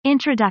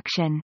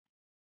Introduction.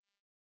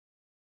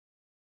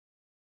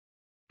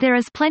 There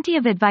is plenty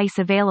of advice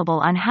available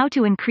on how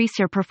to increase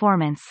your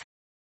performance.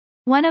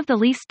 One of the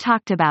least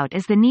talked about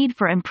is the need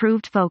for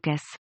improved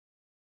focus.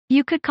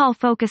 You could call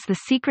focus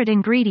the secret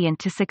ingredient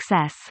to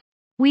success.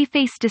 We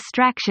face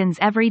distractions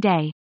every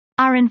day.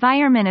 Our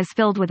environment is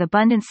filled with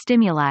abundant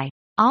stimuli,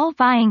 all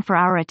vying for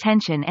our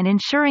attention and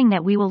ensuring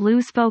that we will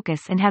lose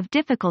focus and have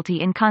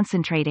difficulty in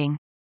concentrating.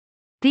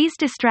 These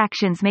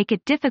distractions make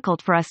it difficult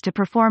for us to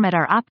perform at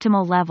our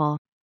optimal level.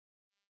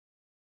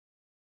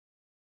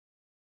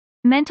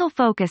 Mental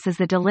focus is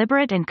the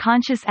deliberate and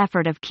conscious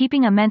effort of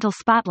keeping a mental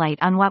spotlight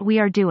on what we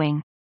are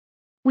doing.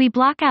 We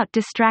block out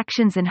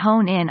distractions and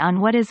hone in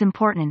on what is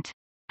important.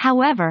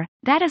 However,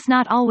 that is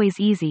not always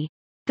easy.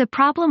 The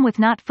problem with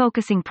not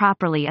focusing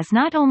properly is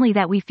not only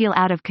that we feel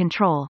out of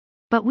control,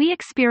 but we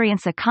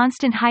experience a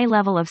constant high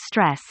level of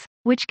stress,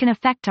 which can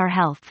affect our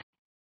health.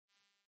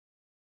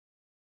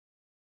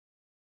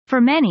 For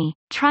many,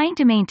 trying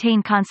to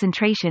maintain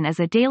concentration is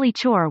a daily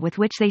chore with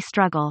which they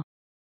struggle.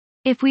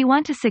 If we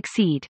want to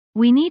succeed,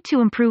 we need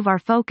to improve our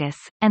focus,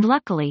 and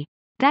luckily,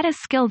 that is a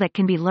skill that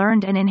can be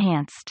learned and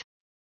enhanced.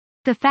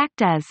 The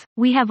fact is,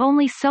 we have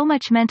only so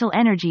much mental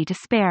energy to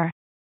spare.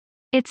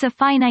 It's a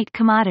finite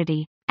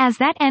commodity. As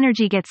that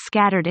energy gets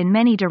scattered in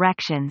many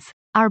directions,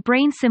 our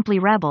brain simply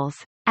rebels,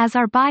 as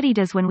our body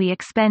does when we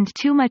expend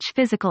too much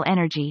physical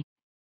energy.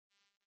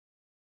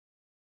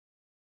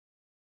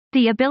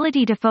 The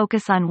ability to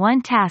focus on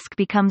one task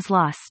becomes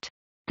lost.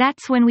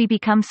 That's when we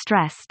become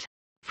stressed.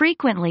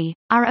 Frequently,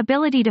 our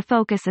ability to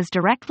focus is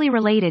directly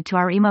related to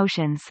our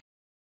emotions.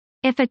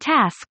 If a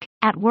task,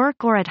 at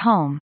work or at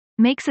home,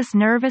 makes us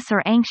nervous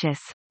or anxious,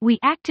 we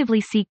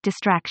actively seek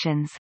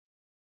distractions.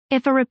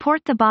 If a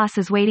report the boss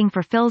is waiting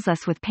for fills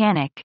us with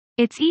panic,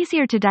 it's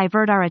easier to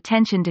divert our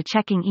attention to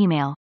checking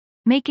email,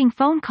 making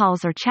phone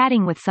calls or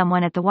chatting with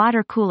someone at the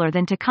water cooler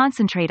than to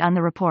concentrate on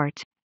the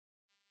report.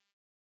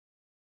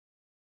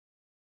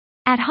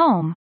 At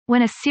home,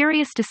 when a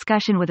serious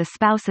discussion with a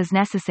spouse is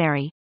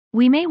necessary,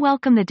 we may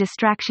welcome the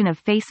distraction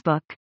of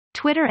Facebook,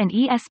 Twitter and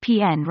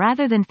ESPN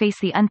rather than face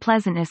the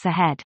unpleasantness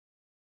ahead.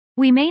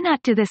 We may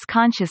not do this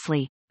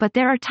consciously, but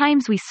there are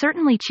times we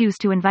certainly choose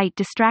to invite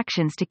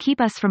distractions to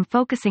keep us from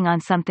focusing on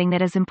something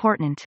that is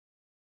important.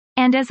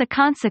 And as a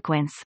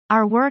consequence,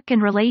 our work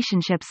and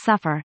relationships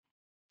suffer.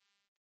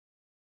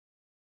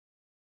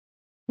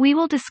 We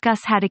will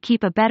discuss how to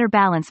keep a better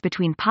balance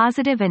between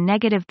positive and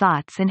negative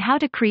thoughts and how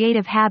to create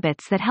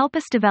habits that help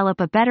us develop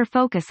a better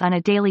focus on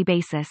a daily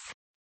basis.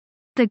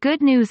 The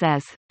good news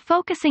is,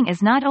 focusing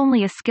is not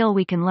only a skill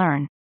we can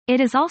learn,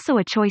 it is also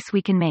a choice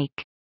we can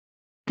make.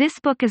 This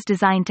book is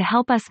designed to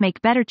help us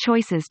make better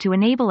choices to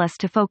enable us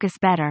to focus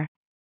better.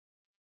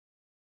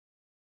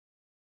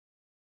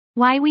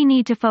 Why we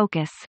need to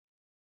focus.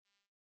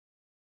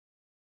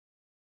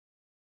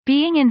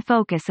 Being in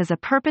focus is a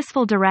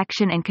purposeful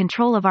direction and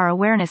control of our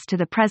awareness to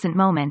the present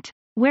moment,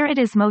 where it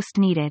is most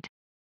needed.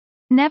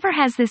 Never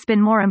has this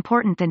been more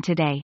important than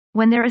today,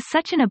 when there is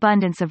such an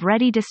abundance of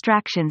ready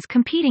distractions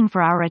competing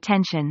for our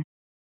attention.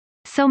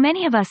 So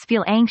many of us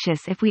feel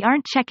anxious if we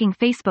aren't checking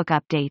Facebook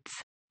updates,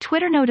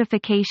 Twitter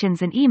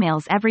notifications and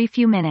emails every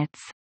few minutes.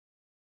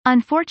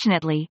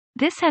 Unfortunately,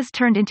 this has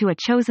turned into a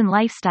chosen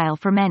lifestyle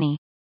for many.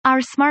 Our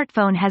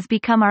smartphone has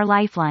become our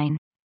lifeline.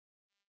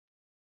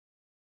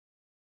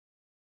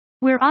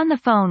 We're on the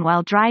phone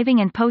while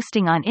driving and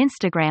posting on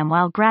Instagram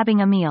while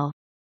grabbing a meal.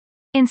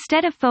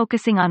 Instead of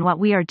focusing on what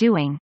we are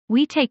doing,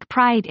 we take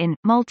pride in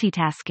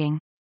multitasking.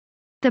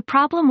 The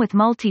problem with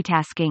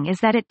multitasking is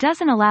that it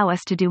doesn't allow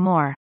us to do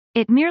more.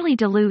 It merely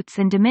dilutes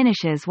and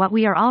diminishes what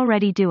we are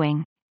already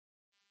doing.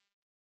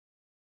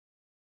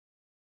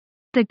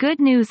 The good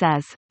news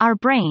is, our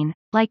brain,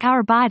 like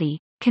our body,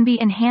 can be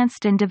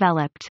enhanced and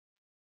developed.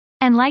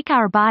 And like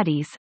our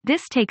bodies,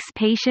 this takes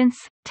patience,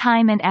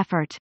 time and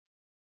effort.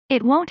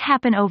 It won't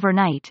happen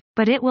overnight,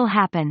 but it will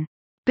happen.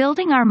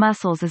 Building our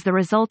muscles is the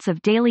results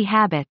of daily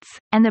habits,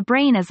 and the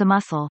brain is a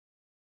muscle.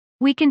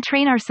 We can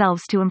train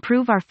ourselves to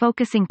improve our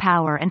focusing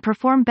power and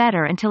perform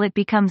better until it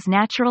becomes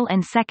natural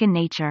and second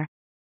nature.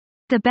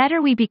 The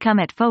better we become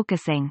at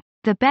focusing,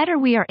 the better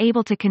we are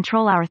able to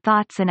control our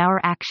thoughts and our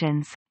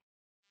actions.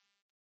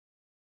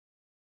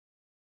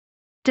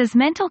 Does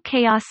mental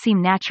chaos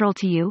seem natural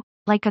to you,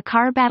 like a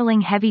car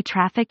battling heavy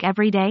traffic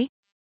every day?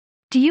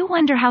 Do you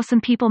wonder how some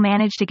people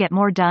manage to get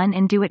more done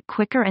and do it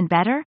quicker and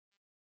better?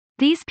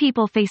 These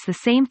people face the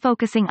same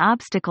focusing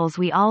obstacles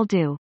we all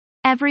do.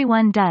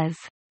 Everyone does.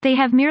 They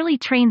have merely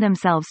trained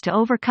themselves to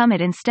overcome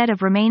it instead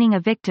of remaining a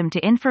victim to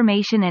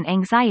information and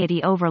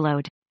anxiety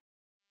overload.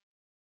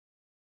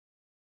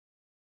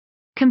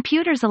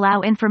 Computers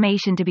allow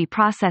information to be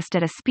processed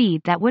at a speed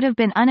that would have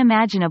been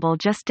unimaginable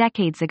just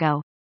decades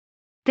ago.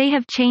 They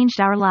have changed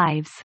our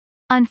lives.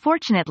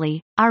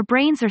 Unfortunately, our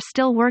brains are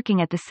still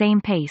working at the same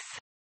pace.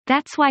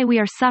 That's why we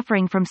are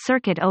suffering from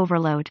circuit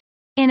overload.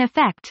 In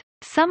effect,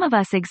 some of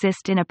us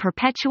exist in a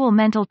perpetual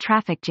mental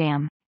traffic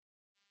jam.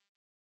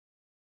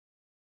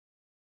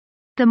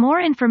 The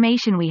more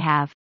information we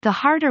have, the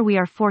harder we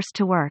are forced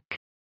to work.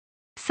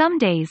 Some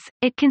days,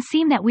 it can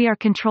seem that we are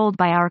controlled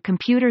by our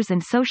computers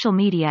and social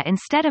media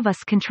instead of us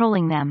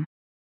controlling them.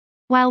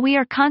 While we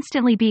are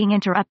constantly being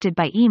interrupted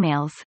by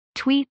emails,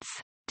 tweets,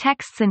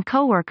 texts and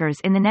coworkers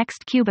in the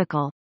next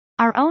cubicle,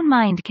 our own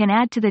mind can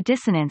add to the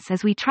dissonance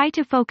as we try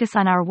to focus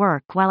on our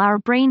work while our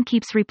brain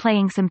keeps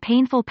replaying some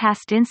painful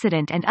past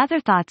incident and other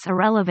thoughts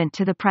irrelevant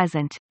to the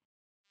present.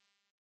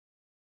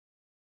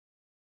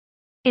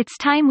 It's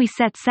time we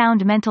set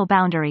sound mental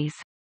boundaries.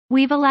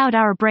 We've allowed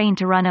our brain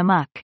to run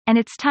amok, and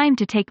it's time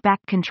to take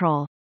back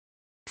control.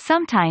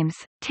 Sometimes,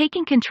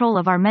 taking control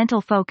of our mental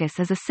focus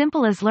is as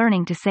simple as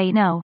learning to say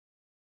no.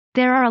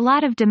 There are a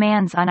lot of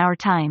demands on our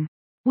time.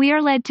 We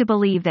are led to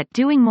believe that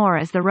doing more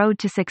is the road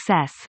to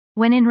success,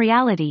 when in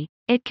reality,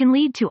 it can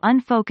lead to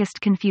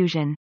unfocused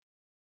confusion.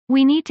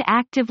 We need to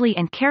actively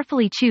and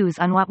carefully choose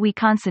on what we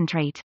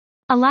concentrate.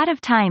 A lot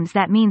of times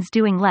that means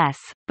doing less,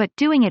 but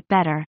doing it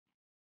better.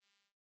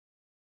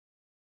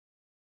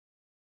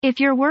 If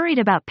you're worried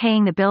about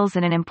paying the bills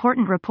and an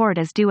important report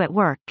is due at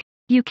work,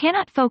 you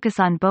cannot focus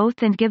on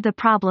both and give the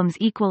problems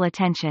equal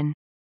attention.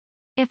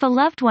 If a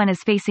loved one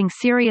is facing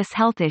serious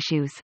health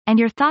issues, and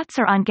your thoughts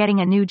are on getting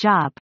a new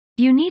job,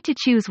 you need to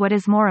choose what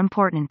is more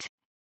important.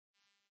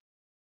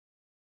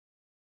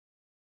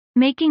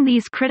 Making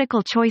these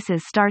critical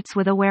choices starts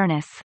with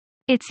awareness.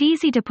 It's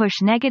easy to push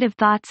negative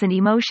thoughts and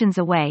emotions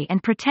away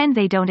and pretend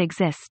they don't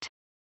exist.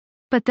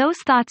 But those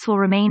thoughts will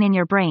remain in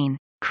your brain,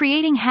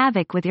 creating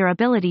havoc with your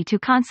ability to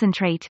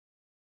concentrate.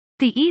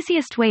 The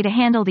easiest way to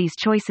handle these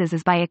choices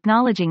is by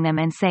acknowledging them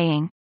and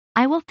saying,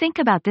 I will think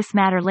about this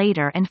matter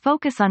later and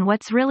focus on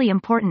what's really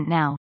important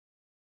now.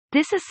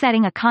 This is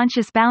setting a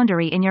conscious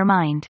boundary in your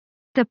mind.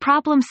 The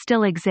problem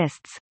still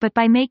exists, but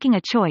by making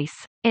a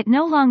choice, it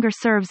no longer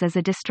serves as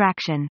a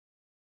distraction.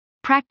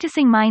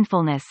 Practicing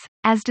mindfulness,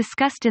 as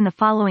discussed in the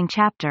following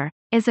chapter,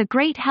 is a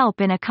great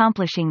help in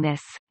accomplishing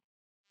this.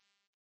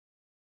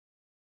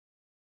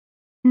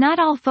 Not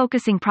all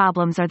focusing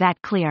problems are that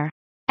clear.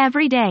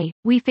 Every day,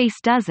 we face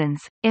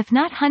dozens, if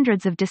not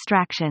hundreds of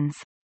distractions.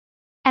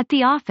 At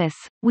the office,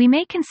 we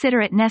may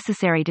consider it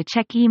necessary to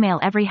check email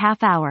every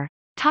half hour,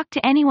 talk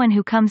to anyone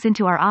who comes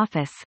into our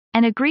office,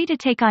 and agree to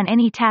take on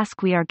any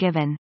task we are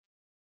given.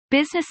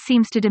 Business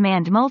seems to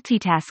demand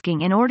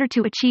multitasking in order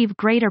to achieve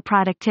greater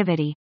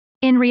productivity.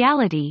 In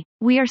reality,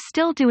 we are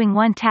still doing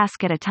one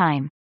task at a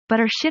time, but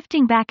are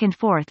shifting back and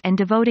forth and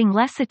devoting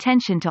less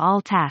attention to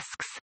all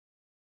tasks.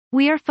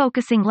 We are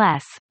focusing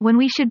less, when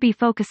we should be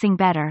focusing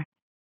better.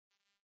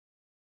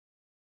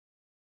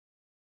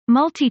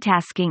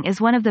 Multitasking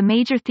is one of the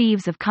major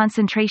thieves of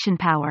concentration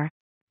power.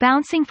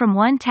 Bouncing from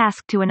one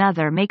task to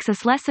another makes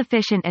us less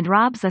efficient and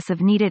robs us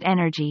of needed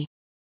energy.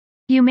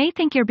 You may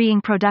think you're being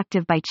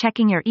productive by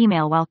checking your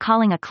email while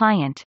calling a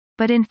client,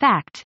 but in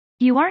fact,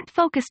 you aren't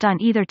focused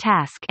on either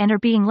task and are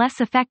being less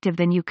effective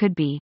than you could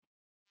be.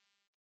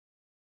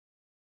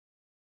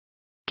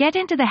 Get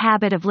into the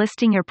habit of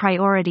listing your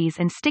priorities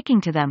and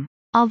sticking to them,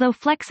 although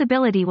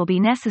flexibility will be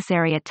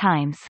necessary at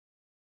times.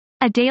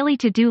 A daily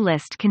to-do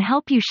list can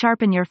help you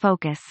sharpen your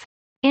focus.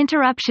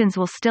 Interruptions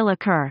will still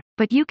occur,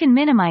 but you can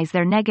minimize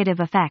their negative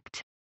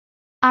effect.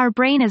 Our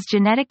brain is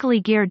genetically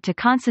geared to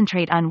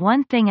concentrate on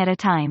one thing at a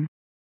time.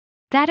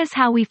 That is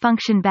how we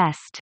function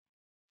best.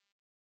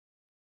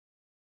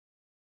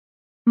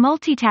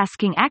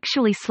 Multitasking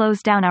actually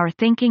slows down our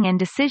thinking and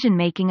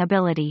decision-making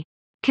ability.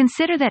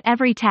 Consider that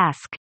every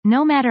task,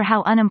 no matter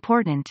how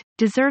unimportant,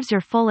 deserves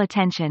your full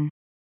attention.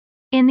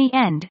 In the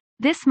end,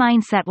 this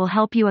mindset will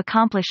help you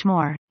accomplish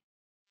more.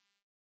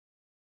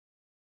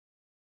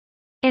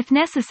 If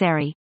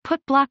necessary,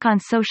 put block on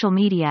social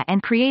media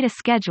and create a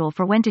schedule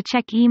for when to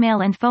check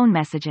email and phone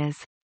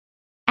messages.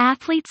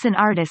 Athletes and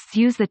artists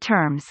use the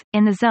terms,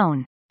 in the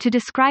zone, to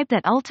describe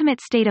that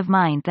ultimate state of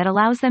mind that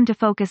allows them to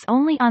focus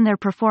only on their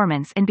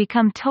performance and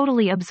become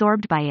totally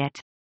absorbed by it.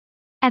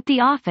 At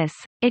the office,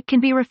 it can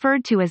be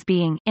referred to as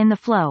being in the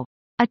flow,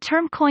 a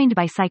term coined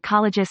by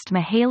psychologist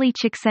Mihaly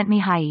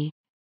Csikszentmihalyi.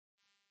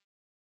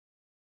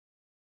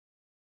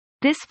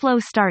 This flow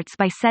starts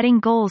by setting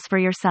goals for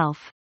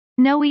yourself.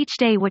 Know each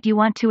day what you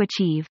want to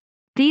achieve.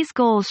 These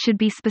goals should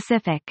be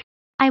specific.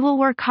 I will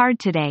work hard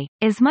today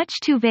is much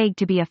too vague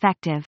to be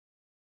effective.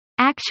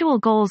 Actual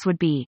goals would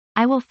be,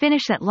 I will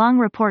finish that long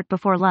report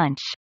before lunch,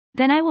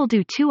 then I will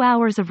do 2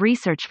 hours of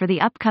research for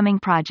the upcoming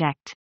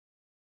project.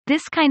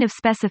 This kind of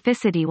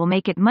specificity will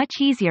make it much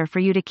easier for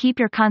you to keep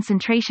your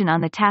concentration on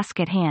the task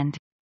at hand.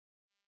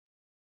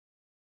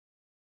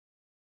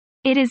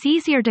 It is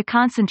easier to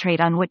concentrate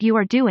on what you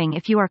are doing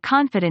if you are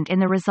confident in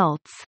the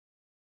results.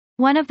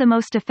 One of the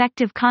most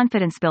effective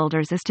confidence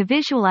builders is to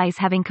visualize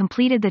having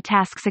completed the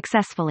task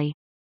successfully.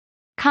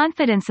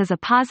 Confidence is a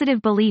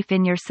positive belief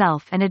in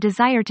yourself and a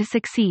desire to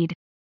succeed.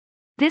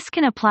 This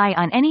can apply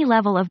on any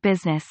level of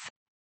business.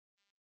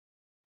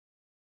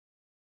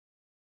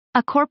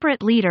 A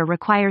corporate leader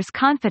requires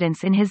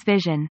confidence in his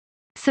vision.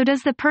 So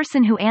does the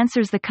person who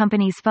answers the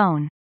company's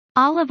phone.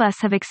 All of us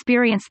have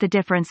experienced the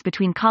difference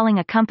between calling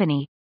a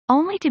company,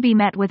 only to be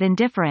met with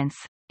indifference,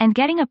 and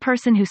getting a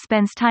person who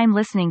spends time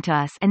listening to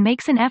us and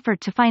makes an effort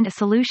to find a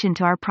solution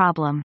to our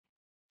problem.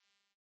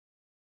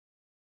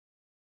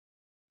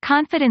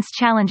 Confidence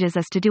challenges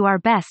us to do our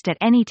best at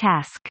any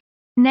task.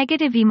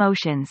 Negative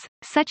emotions,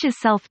 such as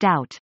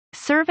self-doubt,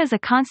 serve as a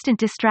constant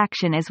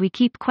distraction as we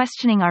keep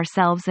questioning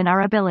ourselves and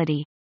our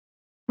ability.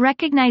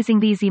 Recognizing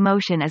these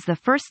emotions is the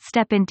first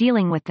step in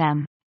dealing with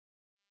them.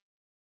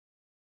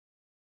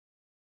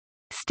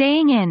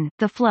 Staying in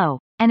the flow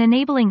and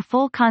enabling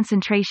full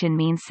concentration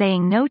means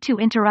saying no to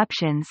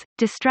interruptions,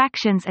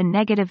 distractions, and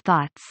negative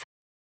thoughts.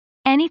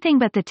 Anything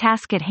but the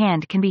task at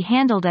hand can be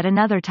handled at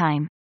another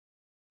time.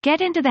 Get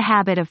into the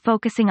habit of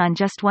focusing on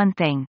just one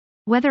thing,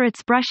 whether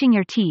it's brushing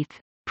your teeth,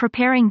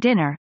 preparing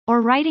dinner,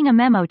 or writing a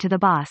memo to the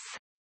boss.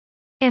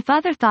 If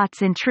other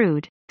thoughts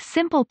intrude,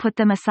 put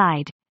them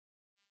aside.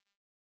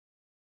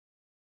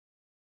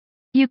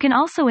 You can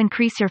also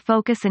increase your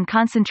focus and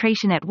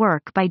concentration at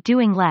work by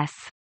doing less.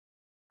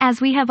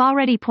 As we have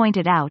already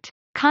pointed out,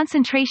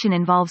 concentration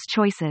involves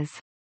choices.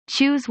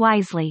 Choose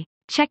wisely.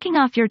 Checking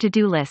off your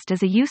to-do list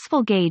is a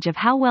useful gauge of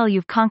how well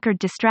you've conquered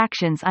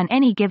distractions on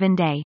any given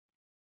day.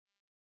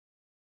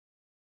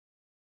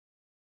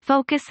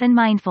 Focus and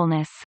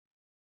mindfulness.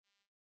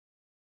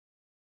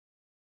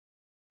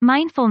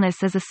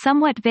 Mindfulness is a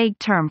somewhat vague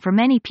term for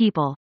many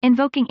people,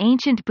 invoking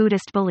ancient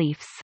Buddhist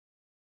beliefs.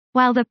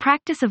 While the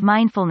practice of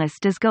mindfulness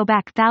does go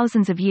back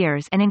thousands of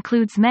years and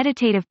includes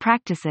meditative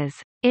practices,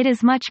 it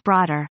is much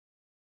broader.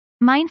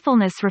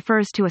 Mindfulness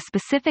refers to a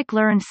specific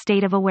learned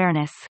state of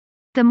awareness.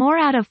 The more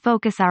out of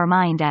focus our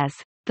mind is,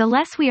 the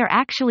less we are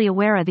actually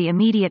aware of the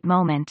immediate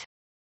moment.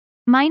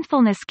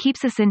 Mindfulness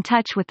keeps us in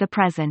touch with the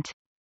present.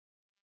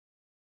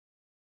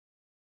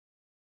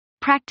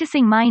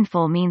 Practicing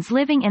mindful means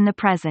living in the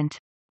present.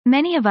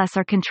 Many of us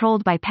are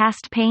controlled by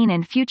past pain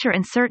and future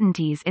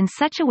uncertainties in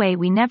such a way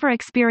we never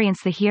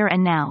experience the here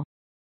and now.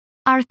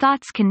 Our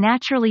thoughts can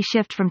naturally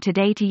shift from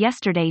today to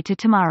yesterday to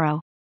tomorrow.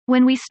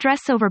 When we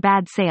stress over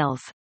bad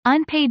sales,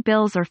 unpaid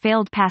bills, or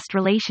failed past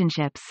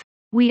relationships,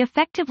 we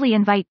effectively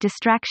invite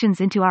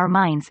distractions into our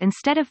minds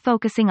instead of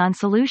focusing on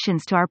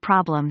solutions to our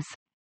problems.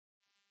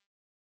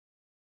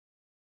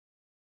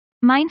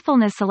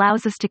 Mindfulness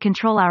allows us to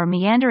control our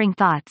meandering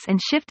thoughts and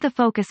shift the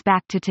focus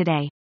back to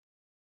today.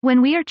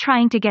 When we are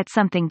trying to get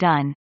something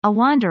done, a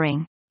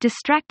wandering,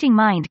 distracting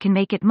mind can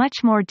make it much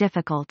more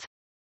difficult.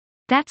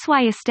 That's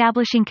why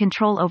establishing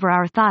control over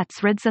our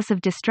thoughts rids us of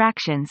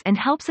distractions and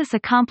helps us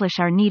accomplish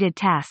our needed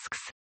tasks.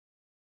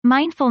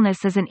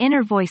 Mindfulness is an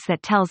inner voice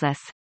that tells us,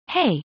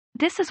 hey,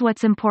 this is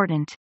what's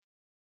important.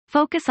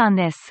 Focus on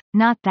this,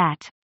 not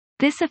that.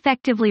 This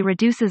effectively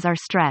reduces our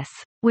stress,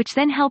 which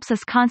then helps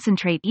us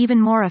concentrate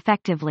even more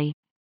effectively.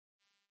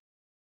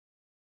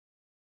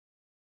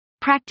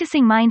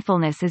 Practicing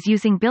mindfulness is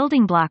using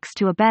building blocks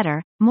to a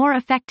better, more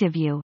effective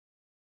you.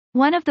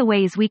 One of the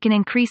ways we can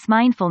increase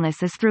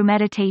mindfulness is through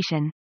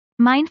meditation.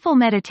 Mindful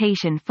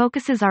meditation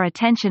focuses our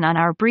attention on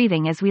our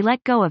breathing as we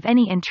let go of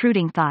any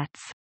intruding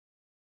thoughts.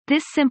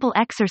 This simple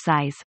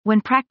exercise,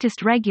 when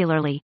practiced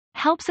regularly,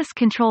 helps us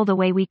control the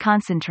way we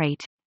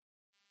concentrate.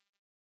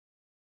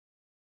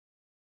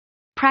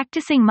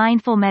 Practicing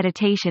mindful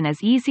meditation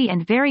is easy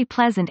and very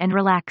pleasant and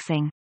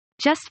relaxing.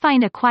 Just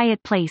find a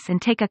quiet place and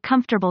take a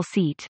comfortable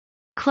seat.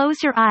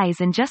 Close your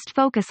eyes and just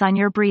focus on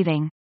your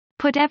breathing.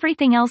 Put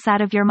everything else out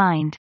of your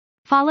mind.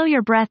 Follow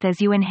your breath as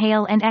you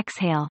inhale and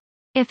exhale.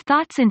 If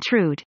thoughts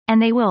intrude,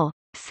 and they will,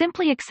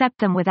 simply accept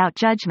them without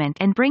judgment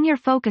and bring your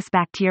focus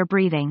back to your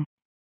breathing.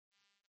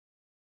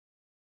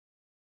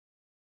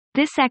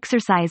 This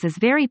exercise is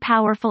very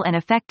powerful and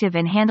effective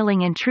in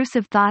handling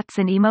intrusive thoughts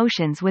and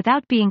emotions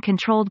without being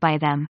controlled by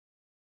them.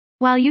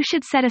 While you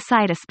should set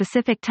aside a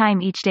specific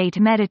time each day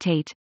to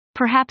meditate,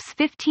 perhaps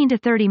 15 to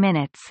 30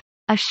 minutes,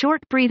 a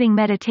short breathing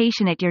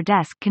meditation at your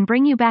desk can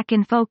bring you back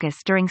in focus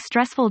during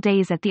stressful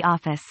days at the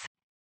office.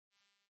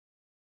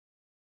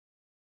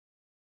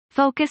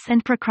 Focus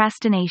and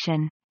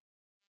procrastination.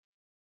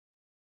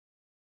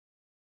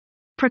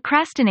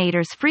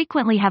 Procrastinators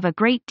frequently have a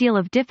great deal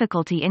of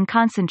difficulty in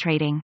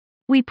concentrating.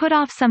 We put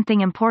off something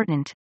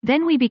important,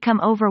 then we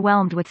become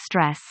overwhelmed with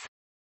stress.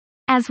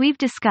 As we've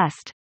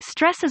discussed,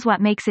 stress is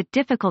what makes it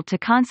difficult to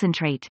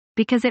concentrate,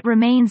 because it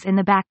remains in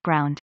the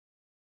background.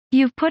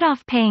 You've put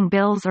off paying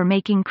bills or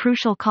making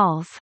crucial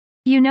calls.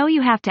 You know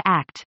you have to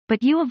act,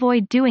 but you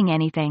avoid doing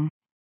anything.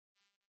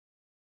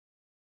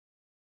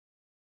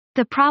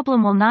 The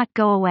problem will not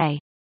go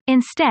away.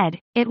 Instead,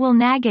 it will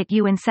nag at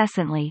you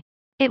incessantly.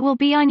 It will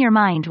be on your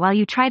mind while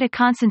you try to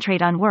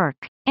concentrate on work,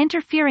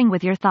 interfering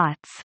with your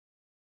thoughts.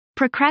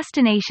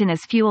 Procrastination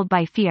is fueled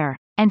by fear,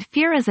 and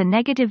fear is a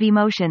negative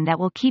emotion that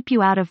will keep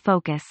you out of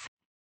focus.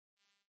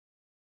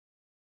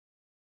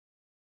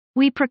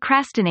 We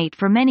procrastinate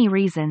for many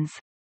reasons.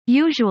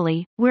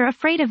 Usually, we're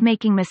afraid of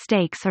making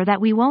mistakes or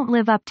that we won't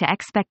live up to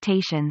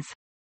expectations.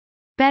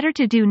 Better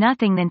to do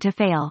nothing than to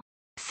fail.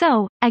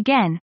 So,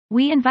 again,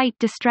 we invite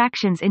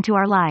distractions into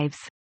our lives.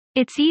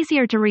 It's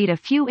easier to read a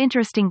few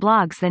interesting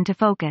blogs than to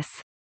focus.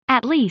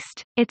 At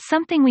least, it's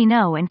something we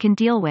know and can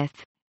deal with.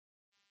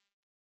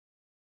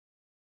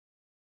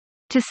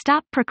 To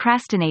stop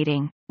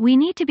procrastinating, we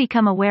need to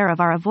become aware of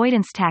our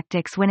avoidance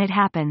tactics when it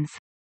happens.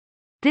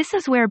 This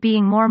is where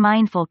being more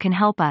mindful can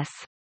help us.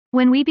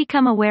 When we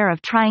become aware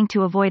of trying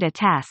to avoid a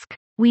task,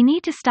 we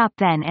need to stop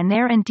then and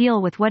there and deal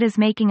with what is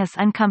making us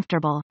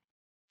uncomfortable.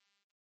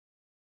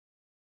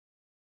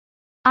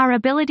 Our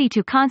ability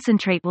to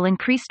concentrate will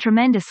increase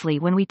tremendously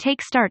when we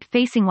start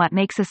facing what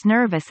makes us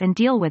nervous and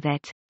deal with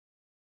it.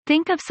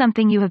 Think of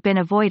something you have been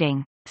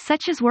avoiding,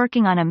 such as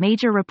working on a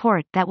major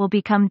report that will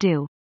become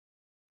due.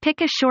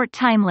 Pick a short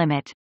time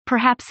limit,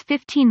 perhaps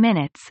 15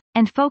 minutes,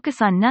 and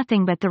focus on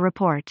nothing but the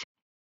report.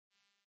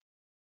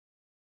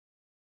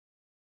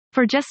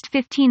 For just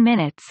 15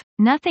 minutes,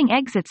 nothing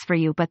exits for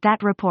you but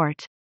that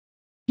report.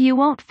 You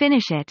won't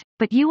finish it,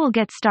 but you will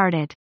get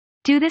started.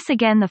 Do this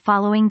again the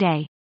following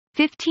day.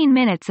 15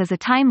 minutes is a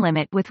time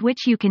limit with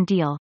which you can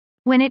deal.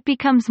 When it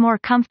becomes more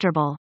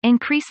comfortable,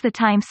 increase the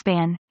time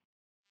span.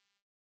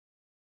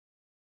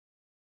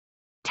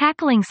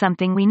 Tackling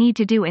something we need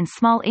to do in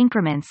small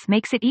increments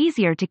makes it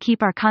easier to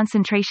keep our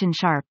concentration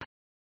sharp.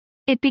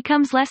 It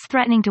becomes less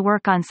threatening to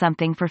work on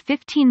something for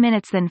 15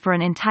 minutes than for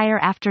an entire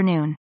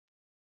afternoon.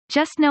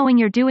 Just knowing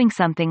you're doing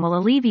something will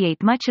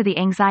alleviate much of the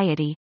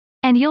anxiety,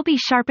 and you'll be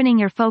sharpening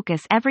your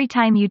focus every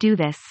time you do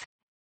this.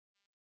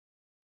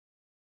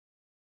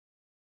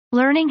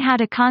 Learning how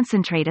to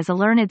concentrate is a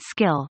learned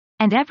skill,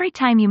 and every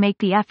time you make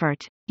the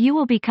effort, you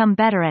will become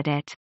better at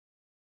it.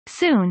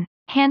 Soon,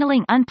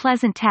 handling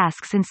unpleasant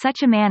tasks in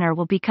such a manner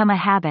will become a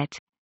habit.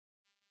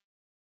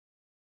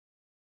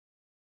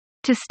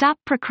 To stop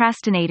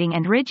procrastinating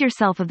and rid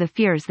yourself of the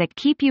fears that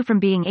keep you from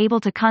being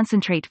able to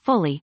concentrate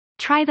fully,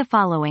 try the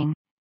following.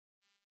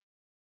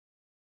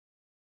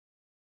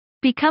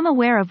 Become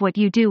aware of what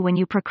you do when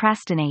you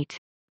procrastinate.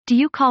 Do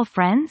you call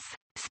friends?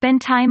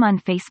 Spend time on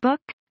Facebook?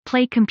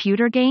 Play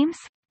computer games?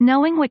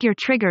 Knowing what your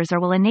triggers are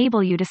will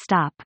enable you to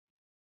stop.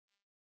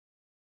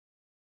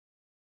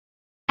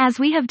 As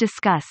we have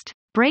discussed,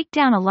 break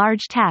down a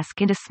large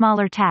task into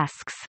smaller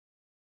tasks.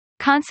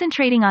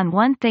 Concentrating on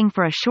one thing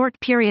for a short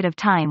period of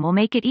time will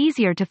make it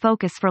easier to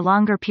focus for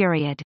longer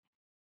period.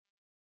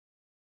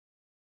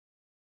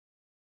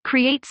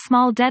 Create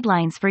small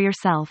deadlines for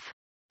yourself.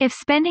 If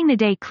spending the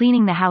day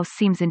cleaning the house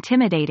seems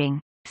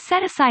intimidating,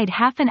 set aside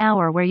half an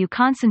hour where you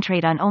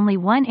concentrate on only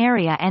one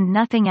area and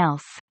nothing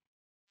else.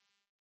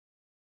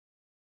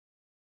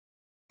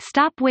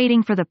 Stop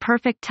waiting for the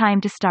perfect time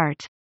to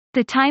start.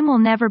 The time will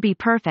never be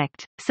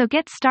perfect, so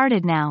get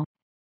started now.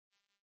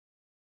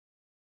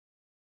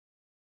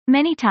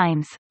 Many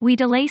times, we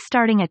delay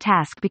starting a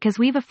task because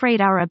we're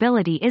afraid our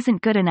ability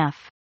isn't good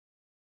enough.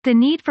 The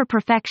need for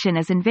perfection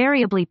is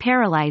invariably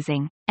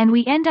paralyzing, and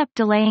we end up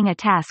delaying a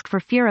task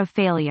for fear of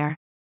failure.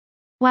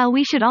 While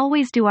we should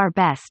always do our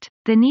best,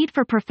 the need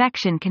for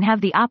perfection can have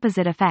the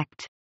opposite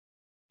effect.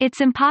 It's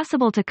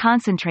impossible to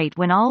concentrate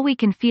when all we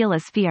can feel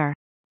is fear.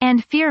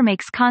 And fear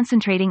makes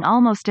concentrating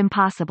almost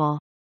impossible.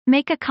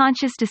 Make a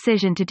conscious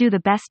decision to do the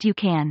best you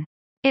can.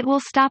 It will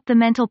stop the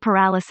mental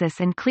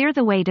paralysis and clear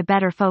the way to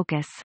better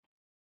focus.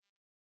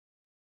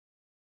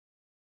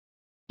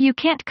 You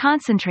can't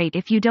concentrate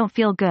if you don't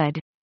feel good.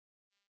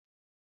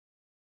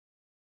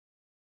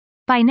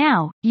 By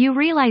now, you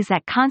realize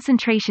that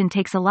concentration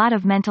takes a lot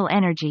of mental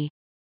energy.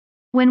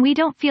 When we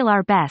don't feel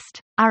our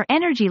best, our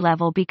energy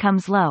level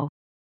becomes low.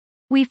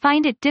 We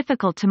find it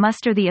difficult to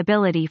muster the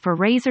ability for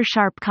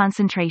razor-sharp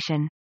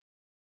concentration.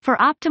 For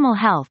optimal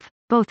health,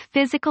 both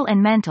physical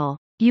and mental,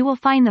 you will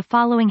find the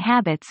following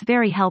habits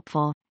very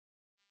helpful.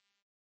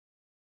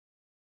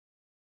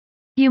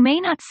 You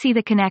may not see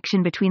the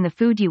connection between the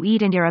food you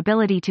eat and your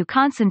ability to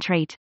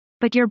concentrate,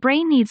 but your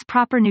brain needs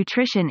proper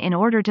nutrition in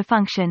order to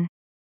function.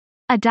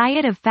 A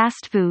diet of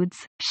fast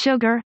foods,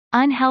 sugar,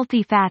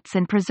 unhealthy fats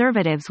and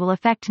preservatives will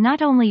affect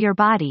not only your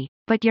body,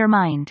 but your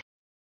mind.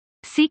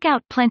 Seek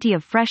out plenty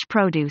of fresh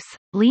produce,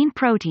 lean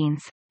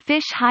proteins,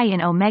 fish high in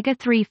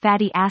omega-3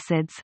 fatty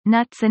acids,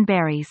 nuts and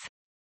berries.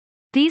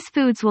 These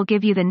foods will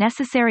give you the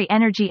necessary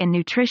energy and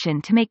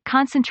nutrition to make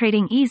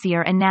concentrating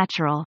easier and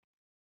natural.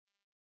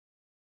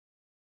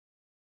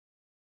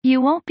 You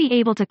won't be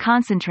able to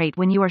concentrate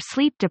when you are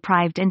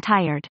sleep-deprived and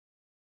tired.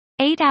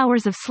 8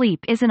 hours of sleep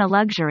isn't a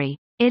luxury,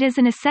 it is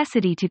a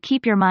necessity to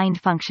keep your mind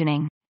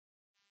functioning.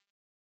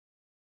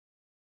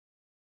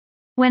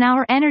 When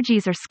our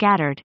energies are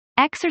scattered,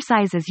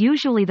 exercise is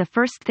usually the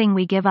first thing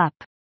we give up.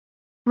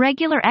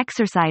 Regular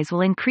exercise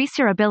will increase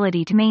your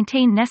ability to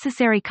maintain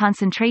necessary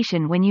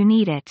concentration when you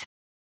need it.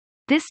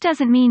 This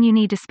doesn't mean you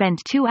need to spend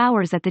 2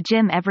 hours at the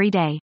gym every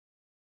day.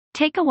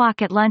 Take a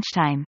walk at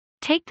lunchtime,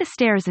 take the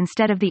stairs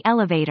instead of the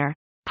elevator,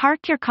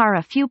 park your car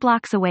a few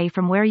blocks away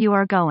from where you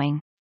are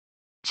going.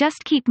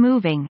 Just keep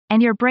moving,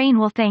 and your brain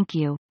will thank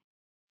you.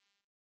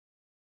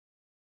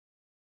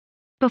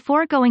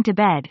 Before going to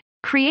bed,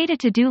 create a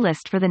to-do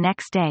list for the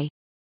next day.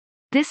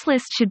 This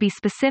list should be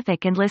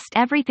specific and list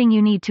everything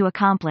you need to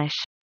accomplish.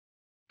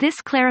 This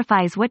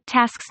clarifies what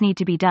tasks need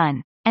to be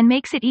done, and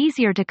makes it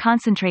easier to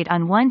concentrate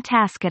on one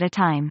task at a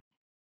time.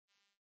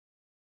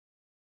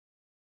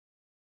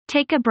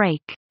 Take a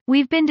break.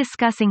 We've been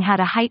discussing how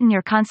to heighten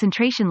your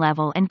concentration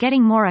level and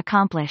getting more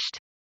accomplished.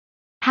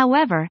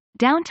 However,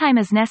 downtime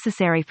is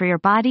necessary for your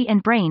body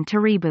and brain to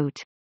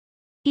reboot.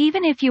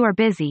 Even if you are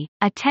busy,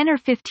 a 10 or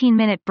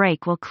 15-minute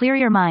break will clear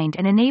your mind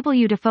and enable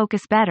you to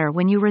focus better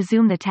when you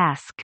resume the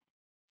task.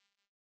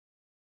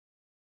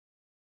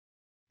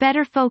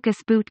 Better Focus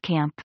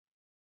Bootcamp.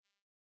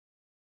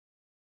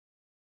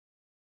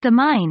 The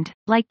mind,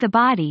 like the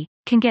body,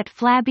 can get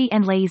flabby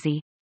and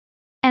lazy.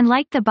 And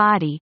like the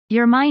body,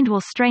 your mind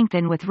will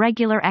strengthen with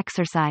regular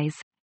exercise.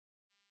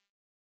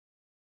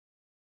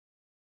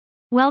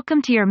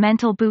 Welcome to your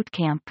mental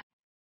bootcamp.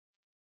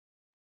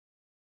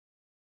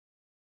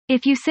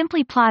 If you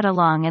simply plod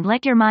along and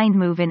let your mind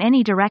move in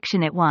any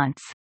direction it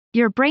wants,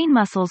 your brain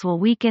muscles will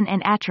weaken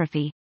and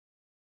atrophy.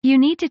 You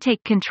need to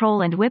take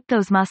control and whip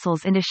those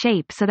muscles into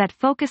shape so that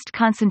focused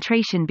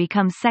concentration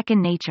becomes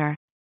second nature.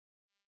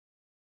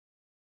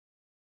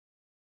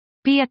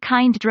 Be a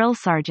kind drill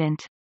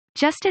sergeant.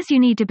 Just as you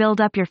need to build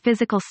up your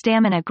physical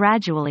stamina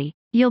gradually,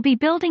 you'll be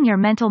building your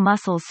mental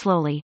muscles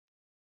slowly.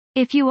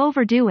 If you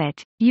overdo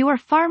it, you are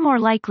far more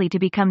likely to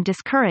become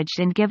discouraged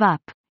and give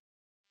up.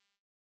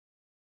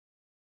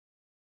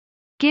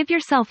 Give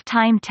yourself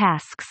time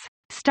tasks.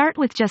 Start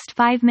with just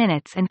 5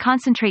 minutes and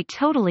concentrate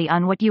totally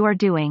on what you are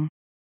doing.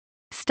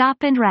 Stop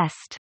and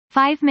rest.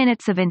 5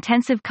 minutes of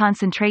intensive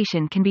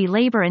concentration can be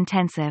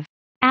labor-intensive.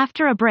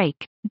 After a break,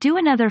 do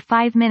another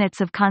 5 minutes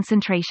of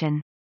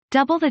concentration.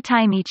 Double the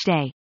time each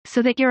day,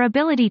 so that your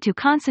ability to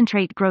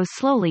concentrate grows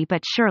slowly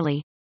but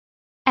surely.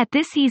 At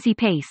this easy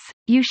pace,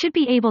 you should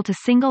be able to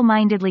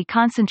single-mindedly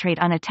concentrate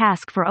on a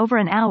task for over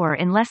an hour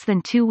in less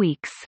than 2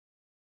 weeks.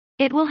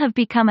 It will have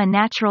become a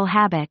natural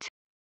habit.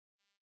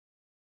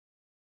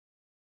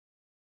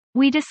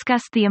 We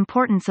discussed the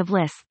importance of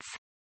lists.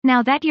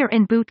 Now that you're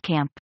in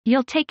bootcamp,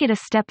 you'll take it a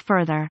step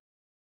further.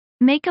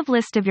 Make a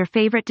list of your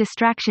favorite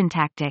distraction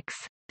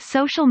tactics: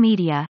 social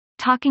media,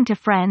 talking to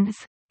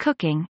friends,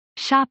 cooking,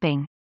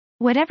 shopping,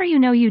 whatever you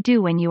know you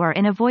do when you are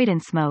in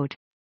avoidance mode.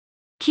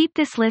 Keep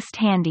this list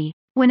handy.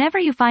 Whenever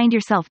you find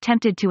yourself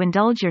tempted to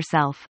indulge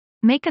yourself,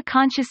 make a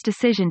conscious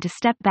decision to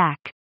step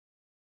back.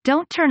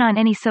 Don't turn on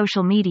any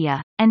social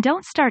media, and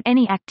don't start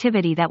any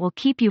activity that will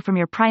keep you from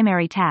your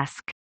primary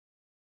task.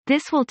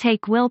 This will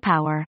take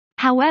willpower.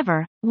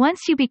 However,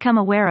 once you become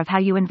aware of how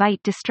you invite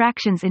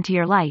distractions into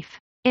your life,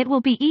 it will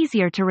be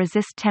easier to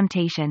resist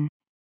temptation.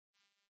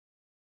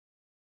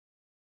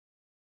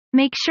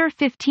 Make sure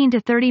 15 to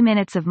 30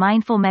 minutes of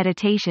mindful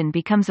meditation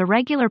becomes a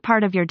regular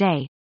part of your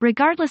day,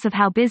 regardless of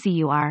how busy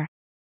you are.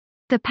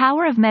 The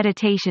power of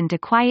meditation to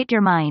quiet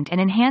your mind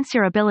and enhance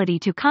your ability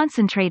to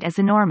concentrate is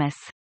enormous.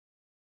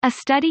 A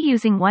study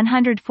using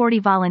 140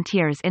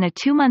 volunteers in a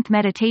 2-month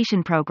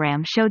meditation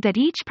program showed that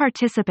each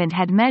participant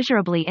had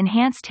measurably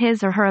enhanced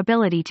his or her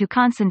ability to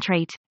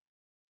concentrate.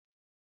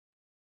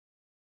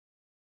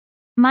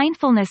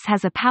 Mindfulness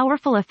has a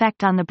powerful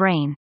effect on the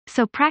brain,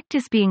 so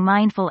practice being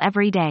mindful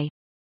every day.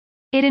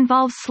 It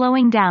involves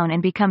slowing down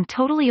and become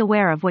totally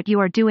aware of what you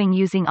are doing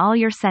using all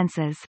your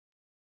senses.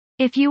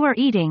 If you are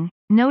eating,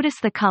 notice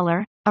the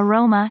color,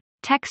 aroma,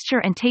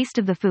 texture and taste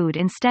of the food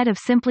instead of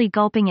simply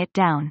gulping it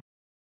down.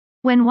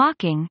 When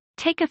walking,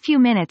 take a few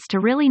minutes to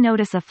really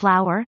notice a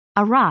flower,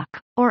 a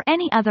rock, or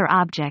any other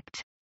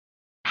object.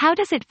 How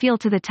does it feel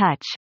to the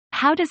touch?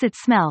 How does it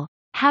smell?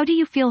 How do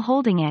you feel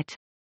holding it?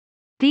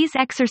 These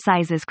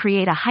exercises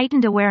create a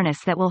heightened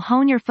awareness that will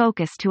hone your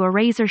focus to a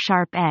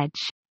razor-sharp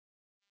edge.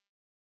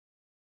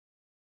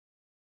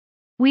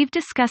 We've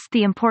discussed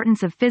the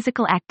importance of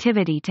physical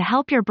activity to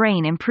help your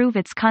brain improve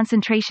its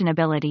concentration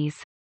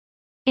abilities.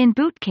 In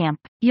bootcamp,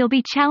 you'll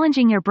be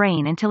challenging your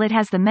brain until it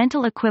has the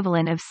mental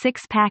equivalent of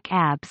six-pack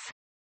abs.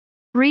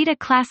 Read a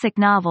classic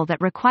novel that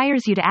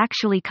requires you to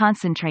actually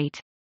concentrate.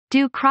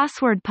 Do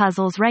crossword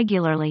puzzles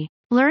regularly.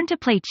 Learn to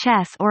play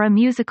chess or a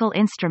musical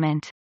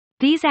instrument.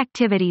 These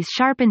activities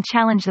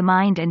challenge the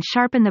mind and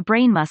sharpen the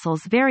brain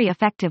muscles very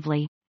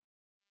effectively.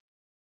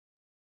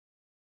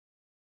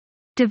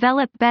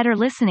 Develop better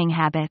listening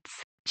habits.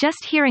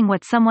 Just hearing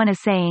what someone is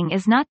saying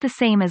is not the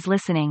same as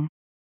listening.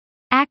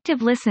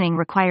 Active listening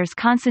requires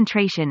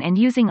concentration and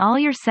using all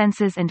your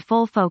senses and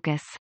full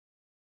focus.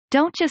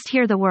 Don't just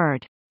hear the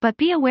word, but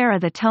be aware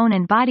of the tone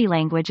and body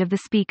language of the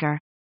speaker.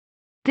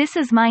 This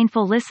is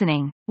mindful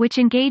listening, which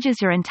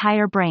engages your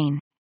entire brain.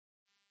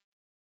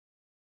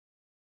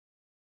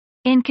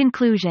 In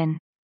conclusion,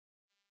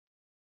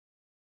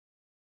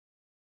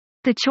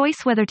 the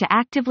choice whether to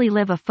actively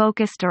live a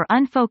focused or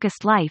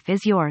unfocused life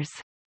is yours.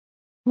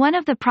 One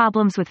of the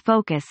problems with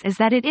focus is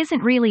that it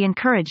isn't really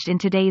encouraged in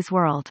today's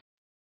world.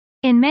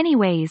 In many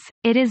ways,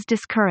 it is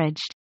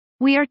discouraged.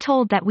 We are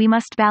told that we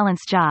must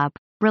balance job,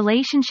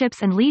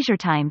 relationships and leisure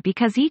time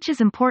because each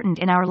is important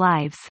in our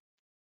lives.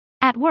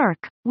 At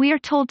work, we are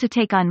told to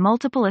take on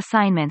multiple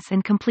assignments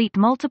and complete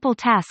multiple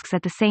tasks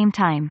at the same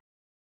time.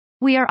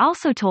 We are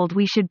also told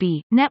we should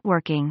be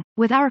networking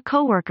with our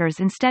coworkers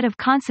instead of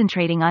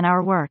concentrating on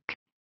our work.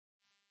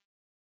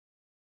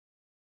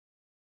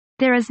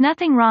 There is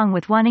nothing wrong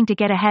with wanting to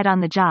get ahead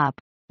on the job,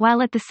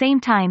 while at the same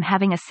time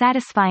having a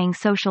satisfying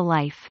social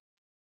life.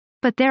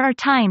 But there are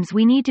times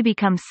we need to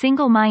become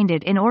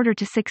single-minded in order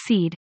to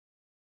succeed.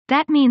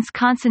 That means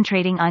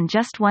concentrating on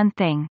just one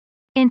thing.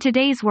 In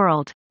today's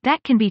world,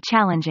 that can be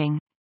challenging.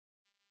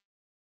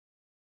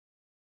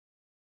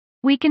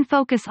 We can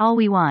focus all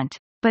we want,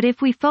 but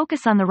if we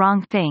focus on the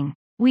wrong thing,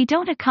 we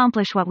don't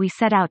accomplish what we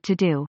set out to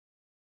do.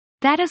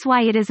 That is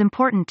why it is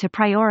important to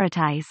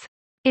prioritize.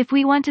 If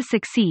we want to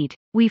succeed,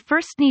 we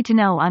first need to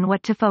know on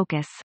what to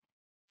focus.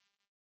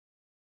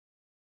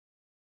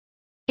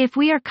 If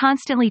we are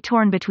constantly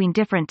torn between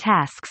different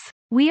tasks,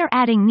 we are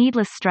adding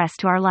needless stress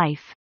to our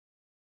life.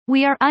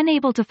 We are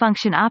unable to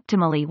function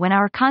optimally when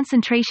our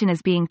concentration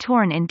is being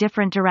torn in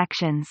different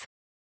directions.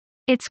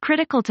 It's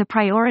critical to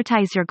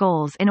prioritize your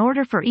goals in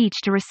order for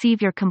each to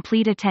receive your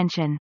complete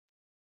attention.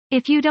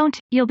 If you don't,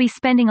 you'll be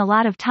spending a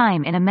lot of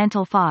time in a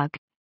mental fog.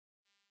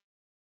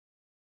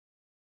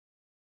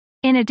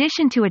 In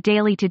addition to a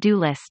daily to-do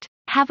list,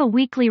 have a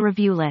weekly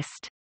review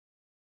list.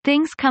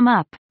 Things come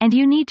up, and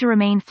you need to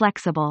remain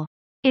flexible.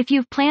 If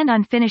you've planned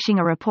on finishing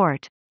a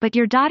report, but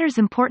your daughter's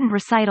important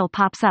recital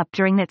pops up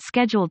during that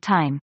scheduled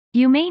time,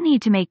 you may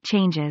need to make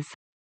changes.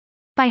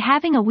 By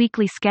having a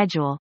weekly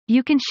schedule,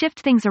 you can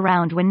shift things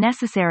around when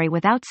necessary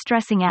without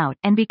stressing out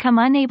and become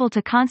unable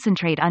to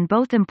concentrate on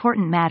both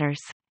important matters.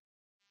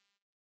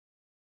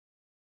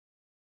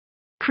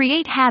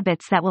 Create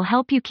habits that will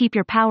help you keep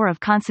your power of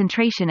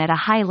concentration at a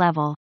high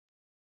level.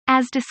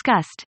 As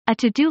discussed, a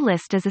to-do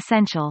list is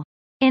essential.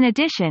 In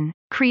addition,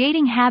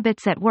 creating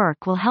habits at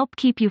work will help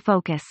keep you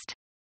focused.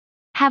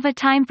 Have a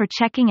time for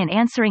checking and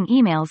answering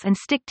emails and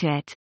stick to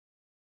it.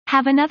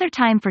 Have another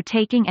time for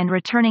taking and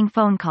returning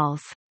phone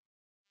calls.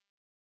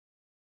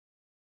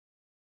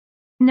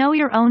 Know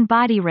your own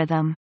body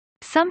rhythm.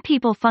 Some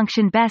people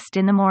function best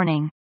in the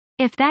morning.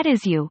 If that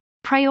is you,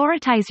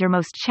 prioritize your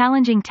most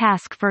challenging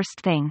task first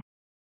thing.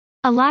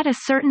 Allot a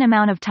certain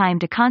amount of time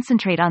to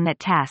concentrate on that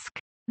task,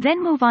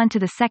 then move on to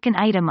the second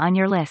item on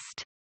your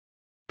list.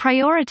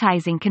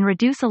 Prioritizing can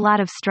reduce a lot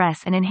of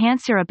stress and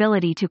enhance your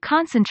ability to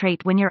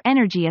concentrate when your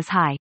energy is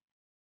high.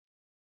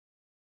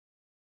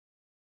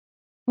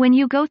 When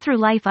you go through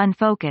life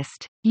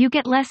unfocused, you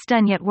get less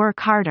done yet work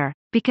harder,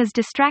 because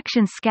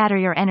distractions scatter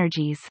your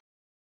energies.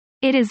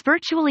 It is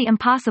virtually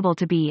impossible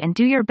to be and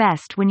do your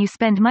best when you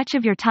spend much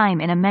of your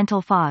time in a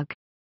mental fog.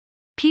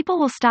 People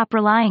will stop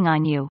relying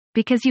on you,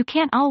 because you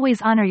can't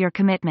always honor your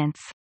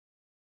commitments.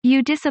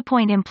 You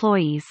disappoint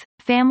employees,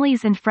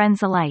 families and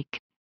friends alike.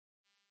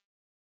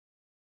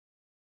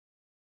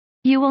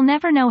 You will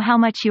never know how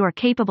much you are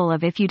capable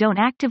of if you don't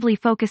actively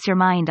focus your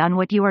mind on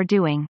what you are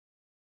doing.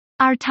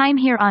 Our time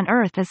here on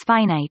Earth is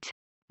finite.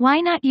 Why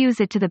not use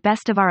it to the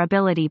best of our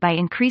ability by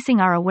increasing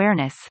our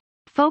awareness,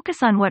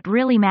 focus on what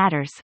really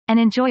matters, and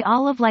enjoy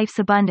all of life's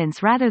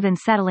abundance rather than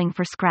settling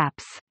for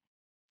scraps?